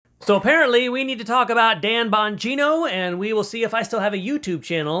So apparently we need to talk about Dan Bongino, and we will see if I still have a YouTube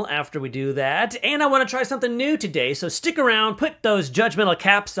channel after we do that. And I want to try something new today, so stick around, put those judgmental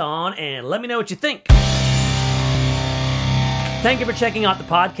caps on, and let me know what you think. Thank you for checking out the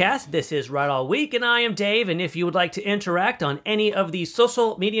podcast. This is Right All Week, and I am Dave, and if you would like to interact on any of these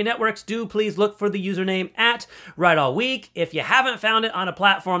social media networks, do please look for the username at Right All Week. If you haven't found it on a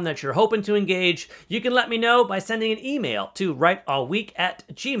platform that you're hoping to engage, you can let me know by sending an email to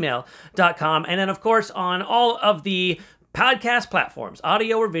rightallweek@gmail.com. And then, of course, on all of the podcast platforms,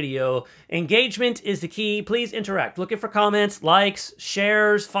 audio or video, engagement is the key. Please interact. Looking for comments, likes,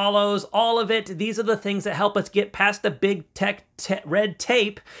 shares, follows, all of it. These are the things that help us get past the big tech red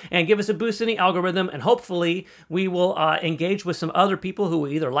tape and give us a boost in the algorithm. And hopefully we will engage with some other people who are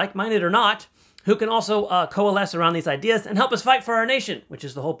either like-minded or not, who can also coalesce around these ideas and help us fight for our nation, which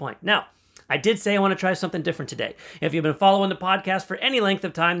is the whole point. Now, I did say I want to try something different today. If you've been following the podcast for any length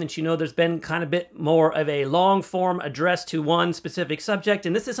of time, then you know there's been kind of a bit more of a long-form address to one specific subject,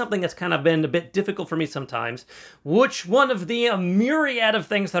 and this is something that's kind of been a bit difficult for me sometimes. Which one of the myriad of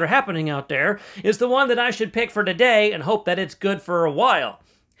things that are happening out there is the one that I should pick for today and hope that it's good for a while?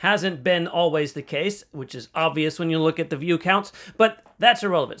 Hasn't been always the case, which is obvious when you look at the view counts, but that's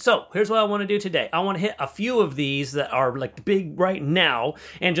irrelevant. So here's what I want to do today. I want to hit a few of these that are like big right now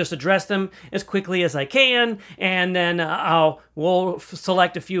and just address them as quickly as I can, and then we'll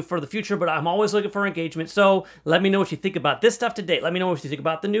select a few for the future, but I'm always looking for engagement. So let me know what you think about this stuff today. Let me know what you think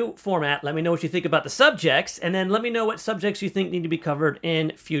about the new format. Let me know what you think about the subjects, and then let me know what subjects you think need to be covered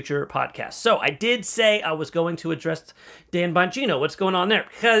in future podcasts. So I did say I was going to address Dan Bongino. What's going on there?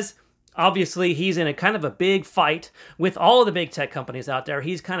 Because obviously, he's in a kind of a big fight with all of the big tech companies out there.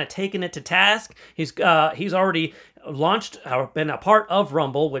 He's kind of taken it to task. He's already launched or been a part of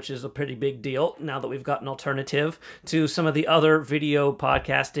Rumble, which is a pretty big deal now that we've got an alternative to some of the other video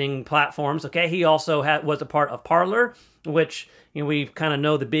podcasting platforms. Okay, he also was a part of Parler, which we kind of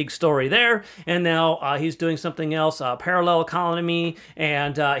know the big story there, and now he's doing something else, Parallel Economy,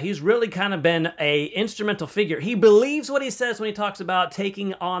 and he's really kind of been a instrumental figure. He believes what he says when he talks about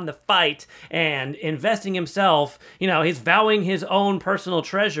taking on the fight and investing himself. He's vowing his own personal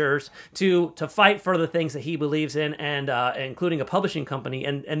treasures to fight for the things that he believes in, and including a publishing company,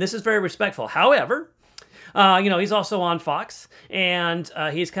 and this is very respectful. However, he's also on Fox, and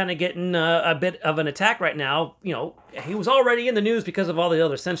he's kind of getting a bit of an attack right now. He was already in the news because of all the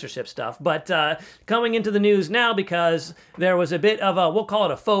other censorship stuff, but coming into the news now because there was a bit of we'll call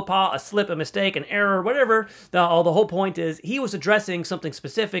it a faux pas, a slip, a mistake, an error, whatever. The whole point is he was addressing something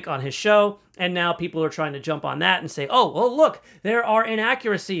specific on his show, and now people are trying to jump on that and say, oh, well, look, there are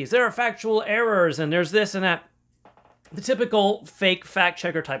inaccuracies, there are factual errors, and there's this and that. The typical fake fact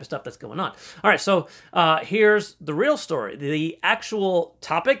checker type of stuff that's going on. All right, so here's the real story. The actual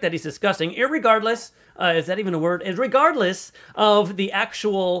topic that he's discussing, irregardless, is that even a word? Is regardless of the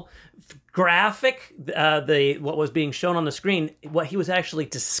actual graphic, what was being shown on the screen, what he was actually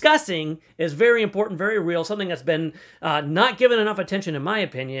discussing is very important, very real, something that's been not given enough attention, in my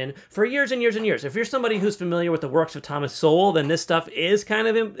opinion, for years and years and years. If you're somebody who's familiar with the works of Thomas Sowell, then this stuff is kind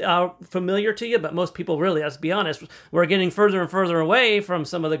of familiar to you, but most people really, let's be honest, we're getting further and further away from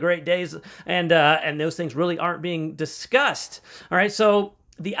some of the great days, and those things really aren't being discussed. All right, so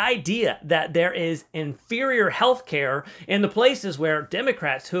the idea that there is inferior healthcare in the places where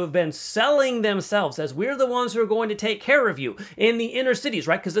Democrats who have been selling themselves as we're the ones who are going to take care of you in the inner cities,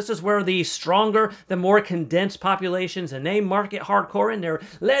 right? Because this is where the stronger, the more condensed populations, and they market hardcore in there.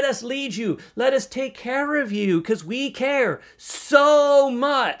 Let us lead you. Let us take care of you because we care so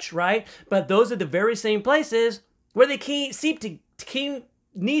much, right? But those are the very same places where they keep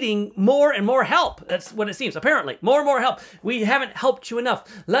needing more and more help. That's what it seems, apparently. More and more help. We haven't helped you enough.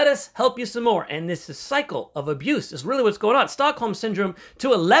 Let us help you some more. And this cycle of abuse is really what's going on. Stockholm Syndrome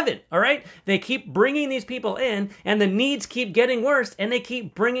to 11, all right? They keep bringing these people in, and the needs keep getting worse, and they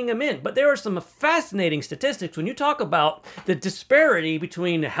keep bringing them in. But there are some fascinating statistics when you talk about the disparity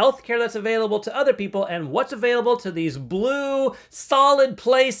between the healthcare that's available to other people and what's available to these blue, solid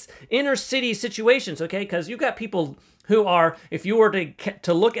place, inner city situations, okay? Because you've got people who are, if you were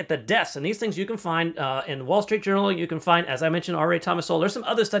to look at the deaths, and these things you can find in the Wall Street Journal, you can find, as I mentioned, R.A. Thomas Sowell. There's some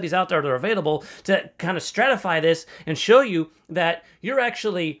other studies out there that are available to kind of stratify this and show you that you're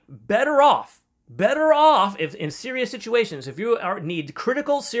actually better off if in serious situations, if you need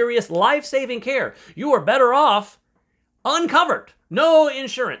critical, serious, life-saving care, you are better off uncovered. No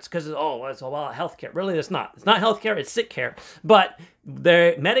insurance, because, it's all about healthcare. Really, it's not. It's not healthcare, it's sick care. But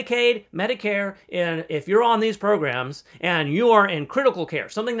the Medicaid, Medicare, and if you're on these programs and you are in critical care,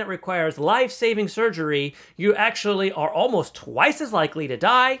 something that requires life-saving surgery, you actually are almost twice as likely to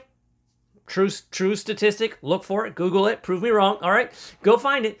die true statistic. Look for it. Google it. Prove me wrong. All right. Go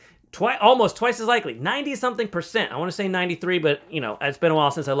find it. Almost twice as likely. 90-something percent. I want to say 93, but, it's been a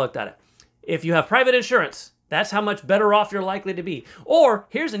while since I looked at it. If you have private insurance, that's how much better off you're likely to be. Or,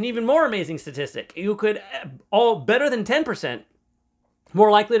 here's an even more amazing statistic. You could, better than 10%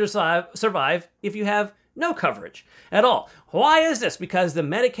 more likely to survive if you have no coverage at all. Why is this? Because the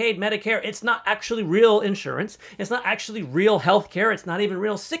Medicaid, Medicare, it's not actually real insurance. It's not actually real health care. It's not even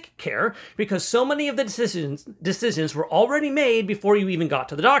real sick care, because so many of the decisions were already made before you even got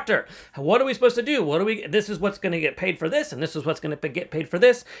to the doctor. What are we supposed to do? This is what's going to get paid for this, and this is what's going to get paid for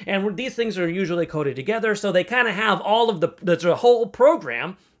this. And these things are usually coded together, so they kind of have all of the whole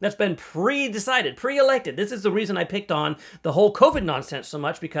program that's been pre-decided, pre-elected. This is the reason I picked on the whole COVID nonsense so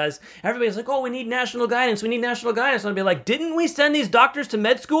much, because everybody's like, oh, we need national guidance. And I'd be like, didn't we send these doctors to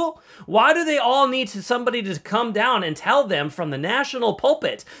med school? Why do they all need somebody to come down and tell them from the national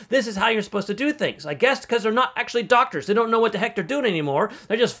pulpit, this is how you're supposed to do things? I guess because they're not actually doctors. They don't know what the heck they're doing anymore.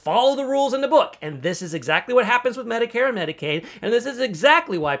 They just follow the rules in the book. And this is exactly what happens with Medicare and Medicaid. And this is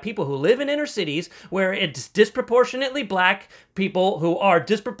exactly why people who live in inner cities, where it's disproportionately black people who are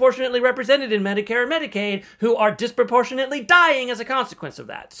disproportionately represented in Medicare and Medicaid, who are disproportionately dying as a consequence of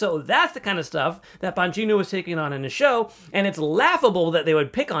that. So that's the kind of stuff that Bongino was taking on in the show, and it's laughable that they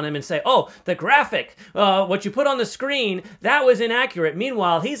would pick on him and say, oh, the graphic, what you put on the screen, that was inaccurate.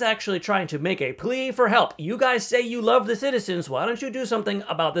 Meanwhile, he's actually trying to make a plea for help. You guys say you love the citizens. Why don't you do something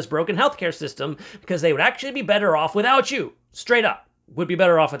about this broken healthcare system? Because they would actually be better off without you. Straight up. Would be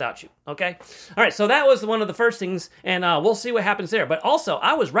better off without you, okay? All right, so that was one of the first things, and we'll see what happens there. But also,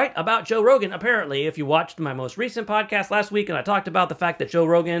 I was right about Joe Rogan, apparently. If you watched my most recent podcast last week, and I talked about the fact that Joe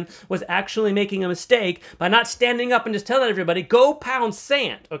Rogan was actually making a mistake by not standing up and just telling everybody, go pound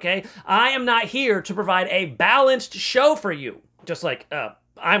sand, okay? I am not here to provide a balanced show for you. Just like,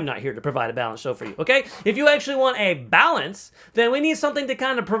 I'm not here to provide a balanced show for you, okay? If you actually want a balance, then we need something to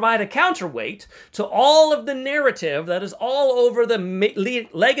kind of provide a counterweight to all of the narrative that is all over the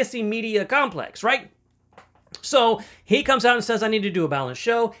legacy media complex, right? So he comes out and says, I need to do a balanced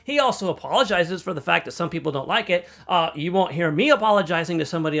show. He also apologizes for the fact that some people don't like it. You won't hear me apologizing to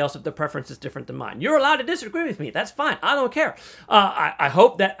somebody else if the preference is different than mine. You're allowed to disagree with me. That's fine. I don't care. I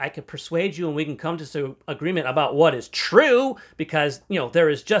hope that I can persuade you and we can come to some agreement about what is true, because, there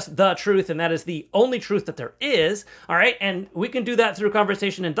is just the truth, and that is the only truth that there is. All right. And we can do that through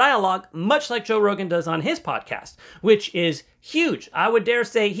conversation and dialogue, much like Joe Rogan does on his podcast, which is huge. I would dare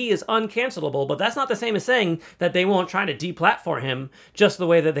say he is uncancelable, but that's not the same as saying that they won't try to deplatform him just the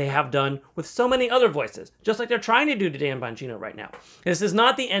way that they have done with so many other voices, just like they're trying to do to Dan Bongino right now. This is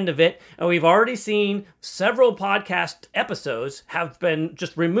not the end of it, and we've already seen several podcast episodes have been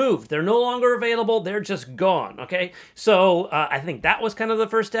just removed. They're no longer available. They're just gone, okay? So I think that was kind of the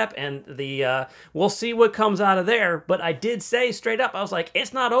first step, and we'll see what comes out of there, but I did say straight up, I was like,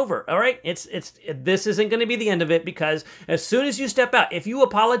 it's not over, all right? This isn't going to be the end of it, because as soon as you step out, if you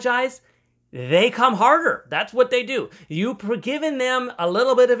apologize, they come harder. That's what they do. You've given them a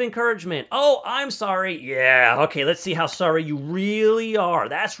little bit of encouragement. Oh, I'm sorry. Yeah, okay, let's see how sorry you really are.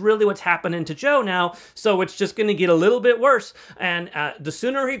 That's really what's happening to Joe now. So it's just going to get a little bit worse. And the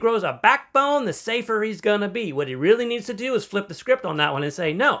sooner he grows a backbone, the safer he's going to be. What he really needs to do is flip the script on that one and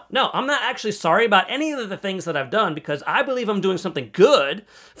say, no, I'm not actually sorry about any of the things that I've done, because I believe I'm doing something good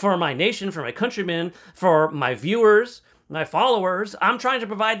for my nation, for my countrymen, for my viewers, my followers. I'm trying to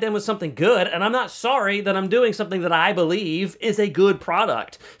provide them with something good, and I'm not sorry that I'm doing something that I believe is a good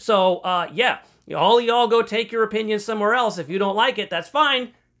product. So, all y'all go take your opinion somewhere else. If you don't like it, that's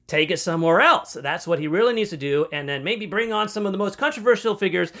fine. Take it somewhere else. That's what he really needs to do, and then maybe bring on some of the most controversial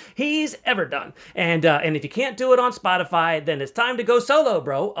figures he's ever done. And if you can't do it on Spotify, then it's time to go solo,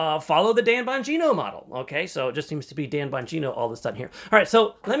 bro. Follow the Dan Bongino model, okay? So it just seems to be Dan Bongino all of a sudden here. All right,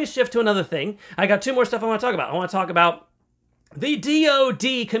 so let me shift to another thing. I got two more stuff I want to talk about. I want to talk about the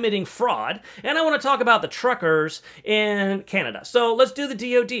DOD committing fraud, and I want to talk about the truckers in Canada. So let's do the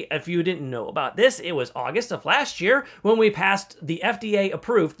DOD. If you didn't know about this, it was August of last year when we passed the FDA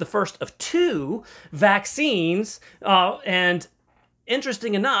approved the first of 2 vaccines, and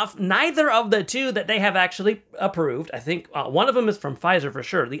interesting enough, neither of the 2 that they have actually approved, I think one of them is from Pfizer for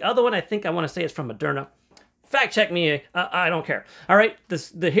sure. The other one, I think I want to say is from Moderna. Fact check me, I don't care. All right,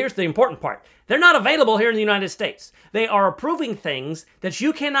 here's the important part. They're not available here in the United States. They are approving things that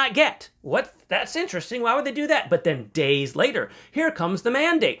you cannot get. What? That's interesting. Why would they do that? But then days later, here comes the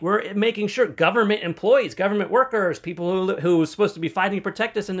mandate. We're making sure government employees, government workers, people who are supposed to be fighting to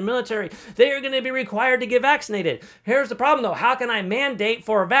protect us in the military, they are going to be required to get vaccinated. Here's the problem, though. How can I mandate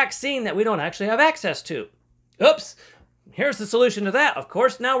for a vaccine that we don't actually have access to? Oops. here's the solution to that. Of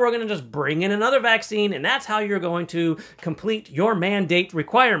course, now we're going to just bring in another vaccine, and that's how you're going to complete your mandate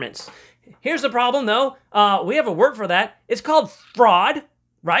requirements. Here's the problem, though. We have a word for that. It's called fraud.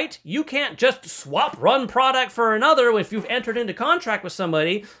 Right? You can't just swap one product for another if you've entered into contract with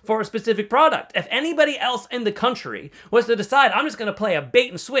somebody for a specific product. If anybody else in the country was to decide, I'm just going to play a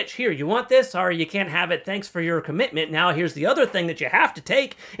bait and switch, here, you want this? Sorry, you can't have it. Thanks for your commitment. Now here's the other thing that you have to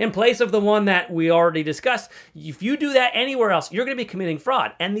take in place of the one that we already discussed. If you do that anywhere else, you're going to be committing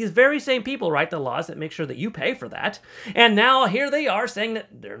fraud. And these very same people write the laws that make sure that you pay for that. And now here they are saying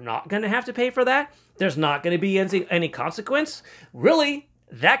that they're not going to have to pay for that. There's not going to be any consequence. Really?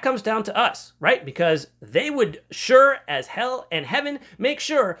 That comes down to us, right? Because they would sure as hell and heaven make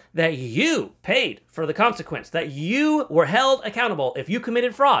sure that you paid for the consequence, that you were held accountable if you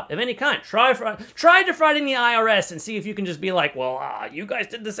committed fraud of any kind. Try defrauding the IRS and see if you can just be like, well, you guys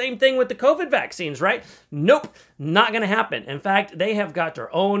did the same thing with the COVID vaccines, right? Nope, not going to happen. In fact, they have got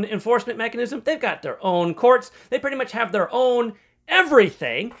their own enforcement mechanism. They've got their own courts. They pretty much have their own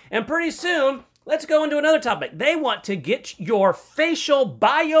everything. And pretty soon, let's go into another topic. They want to get your facial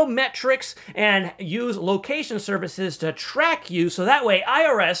biometrics and use location services to track you, so that way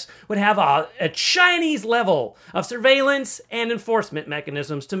IRS would have a Chinese level of surveillance and enforcement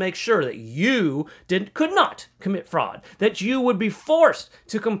mechanisms to make sure that you could not commit fraud, that you would be forced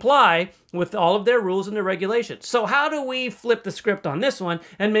to comply with all of their rules and their regulations. So how do we flip the script on this one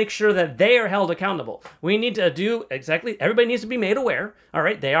and make sure that they are held accountable? We need to do exactly, everybody needs to be made aware, all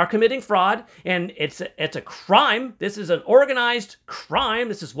right? They are committing fraud, and it's a crime. This is an organized crime.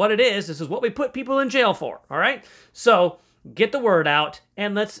 This is what it is. This is what we put people in jail for, all right? So get the word out,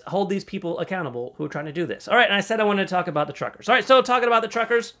 and let's hold these people accountable who are trying to do this. All right, and I said I wanted to talk about the truckers. All right, so talking about the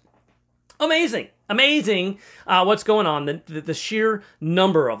truckers, amazing what's going on, the sheer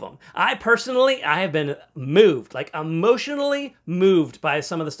number of them. I have been moved, like emotionally moved by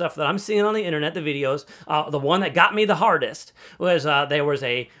some of the stuff that I'm seeing on the internet, the videos. The one that got me the hardest was there was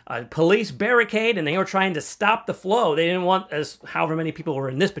a police barricade, and they were trying to stop the flow. They didn't want, as however many people were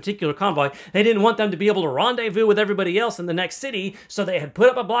in this particular convoy, they didn't want them to be able to rendezvous with everybody else in the next city, so they had put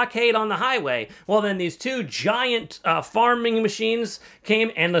up a blockade on the highway. Well, then these two giant farming machines came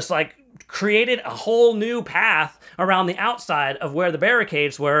and just like created a whole new path around the outside of where the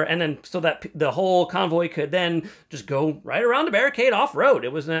barricades were, and then so that the whole convoy could then just go right around the barricade off-road.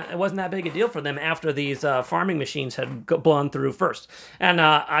 It wasn't that big a deal for them after these farming machines had blown through first. And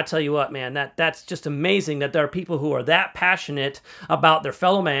I tell you what, man, that's just amazing that there are people who are that passionate about their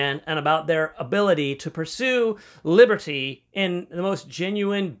fellow man and about their ability to pursue liberty in the most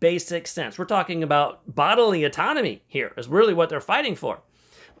genuine, basic sense. We're talking about bodily autonomy here is really what they're fighting for.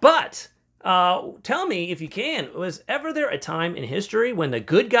 But tell me, if you can, was ever there a time in history when the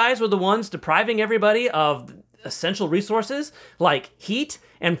good guys were the ones depriving everybody of essential resources like heat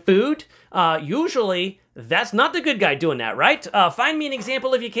and food? Usually, that's not the good guy doing that, right? Find me an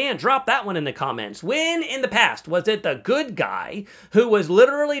example if you can. Drop that one in the comments. When in the past was it the good guy who was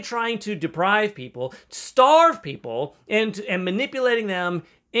literally trying to deprive people, starve people, and manipulating them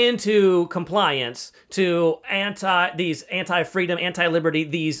into compliance to these anti-freedom, anti-liberty,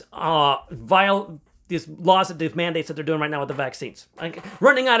 these these laws, these mandates that they're doing right now with the vaccines? Like,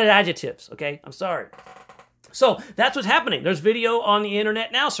 running out of adjectives, okay? I'm sorry. So that's what's happening. There's video on the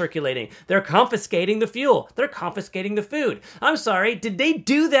internet now circulating. They're confiscating the fuel. They're confiscating the food. I'm sorry, did they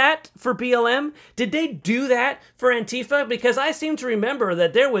do that for BLM? Did they do that for Antifa? Because I seem to remember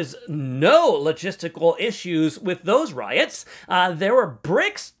that there was no logistical issues with those riots. There were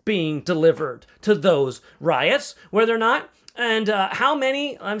bricks being delivered to those riots, were there not? And how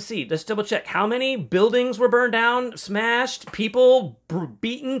many, let's double check. How many buildings were burned down, smashed, people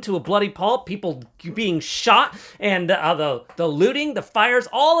beaten to a bloody pulp, people being shot, and the looting, the fires,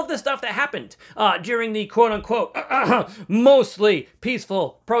 all of the stuff that happened during the quote-unquote mostly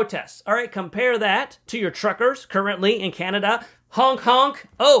peaceful protests. All right, compare that to your truckers currently in Canada. Honk, honk.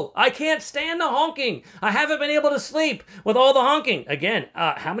 Oh, I can't stand the honking. I haven't been able to sleep with all the honking. Again,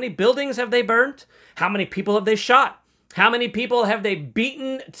 how many buildings have they burned? How many people have they shot? How many people have they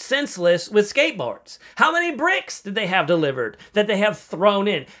beaten senseless with skateboards? How many bricks did they have delivered that they have thrown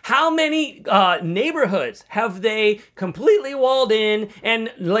in? How many neighborhoods have they completely walled in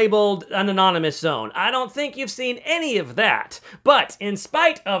and labeled an anonymous zone? I don't think you've seen any of that. But in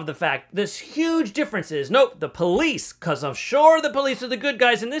spite of the fact, this huge differences, nope, the police, because I'm sure the police are the good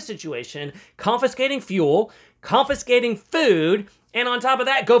guys in this situation, confiscating fuel, confiscating food, And on top of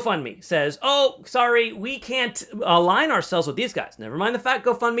that, GoFundMe says, oh, sorry, we can't align ourselves with these guys. Never mind the fact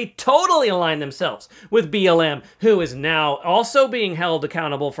GoFundMe totally aligned themselves with BLM, who is now also being held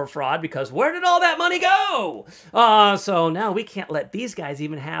accountable for fraud because where did all that money go? So now we can't let these guys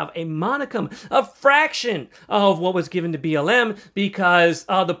even have a monicum, a fraction of what was given to BLM because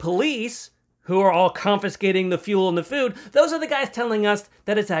the police, who are all confiscating the fuel and the food, those are the guys telling us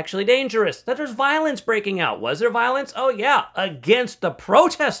that it's actually dangerous, that there's violence breaking out. Was there violence? Oh yeah, against the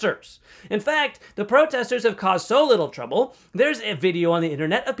protesters. In fact, the protesters have caused so little trouble, there's a video on the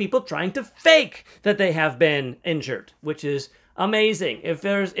internet of people trying to fake that they have been injured, which is amazing. If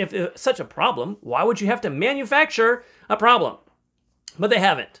there's such a problem, why would you have to manufacture a problem? But they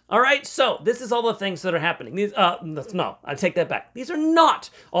haven't. All right, so this is all the things that are happening. No, I take that back. These are not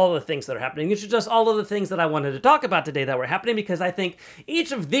all the things that are happening. These are just all of the things that I wanted to talk about today that were happening because I think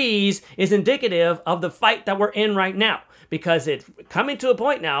each of these is indicative of the fight that we're in right now. Because it's coming to a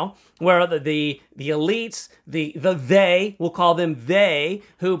point now where the elites, they, we'll call them they,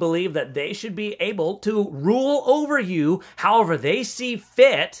 who believe that they should be able to rule over you however they see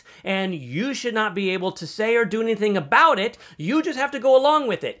fit, and you should not be able to say or do anything about it. You just have to go along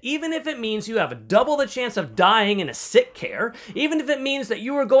with it. Even if it means you have double the chance of dying in a sick care, even if it means that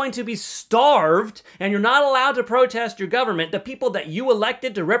you are going to be starved and you're not allowed to protest your government, the people that you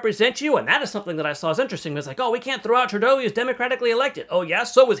elected to represent you, and that is something that I saw as interesting. It's like, oh, we can't throw out Trudeau. He was democratically elected. Oh, yeah,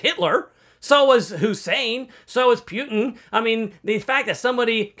 so was Hitler. So was Hussein. So was Putin. I mean, the fact that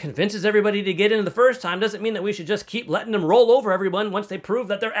somebody convinces everybody to get in the first time doesn't mean that we should just keep letting them roll over everyone once they prove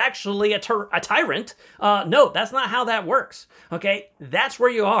that they're actually a tyrant. No, that's not how that works. Okay, that's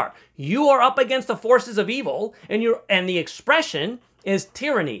where you are. You are up against the forces of evil, and the expression is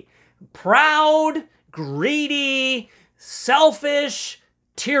tyranny. Proud, greedy, selfish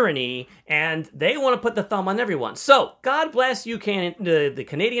tyranny, and they want to put the thumb on everyone. So, God bless you, the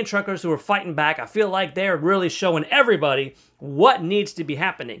Canadian truckers who are fighting back. I feel like they're really showing everybody what needs to be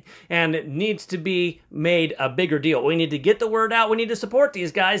happening, and it needs to be made a bigger deal. We need to get the word out. We need to support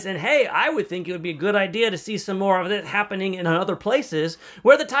these guys, and hey, I would think it would be a good idea to see some more of it happening in other places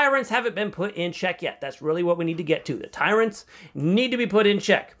where the tyrants haven't been put in check yet. That's really what we need to get to. The tyrants need to be put in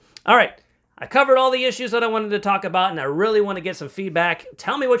check. All right. I covered all the issues that I wanted to talk about, and I really want to get some feedback.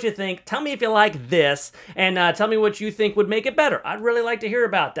 Tell me what you think. Tell me if you like this, and tell me what you think would make it better. I'd really like to hear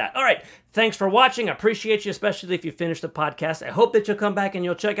about that. All right, thanks for watching. I appreciate you, especially if you finished the podcast. I hope that you'll come back and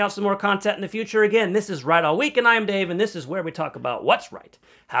you'll check out some more content in the future. Again, this is Right All Week, and I am Dave, and this is where we talk about what's right,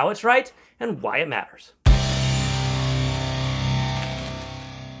 how it's right, and why it matters.